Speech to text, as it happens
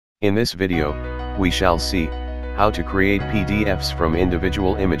In this video, we shall see how to create PDFs from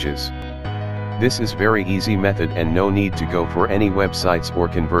individual images. This is very easy method and no need to go for any websites or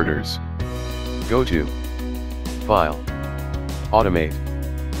converters. Go to File, Automate,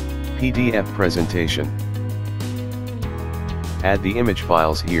 PDF Presentation. Add the image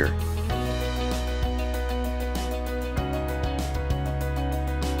files here.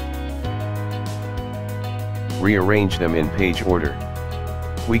 Rearrange them in page order.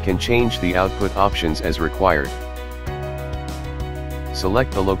 We can change the output options as required.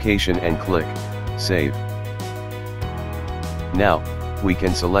 Select the location and click Save. Now, we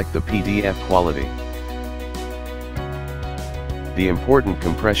can select the PDF quality. The important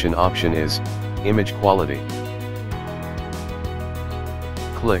compression option is Image Quality.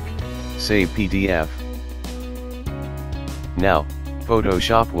 Click Save PDF. Now,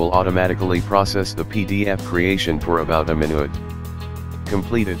 Photoshop will automatically process the PDF creation for about a minute.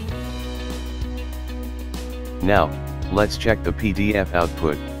 Completed. Now, let's check the PDF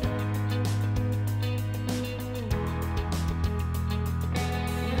output.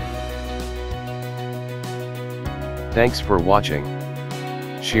 Thanks for watching.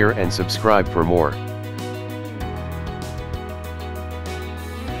 Share and subscribe for more.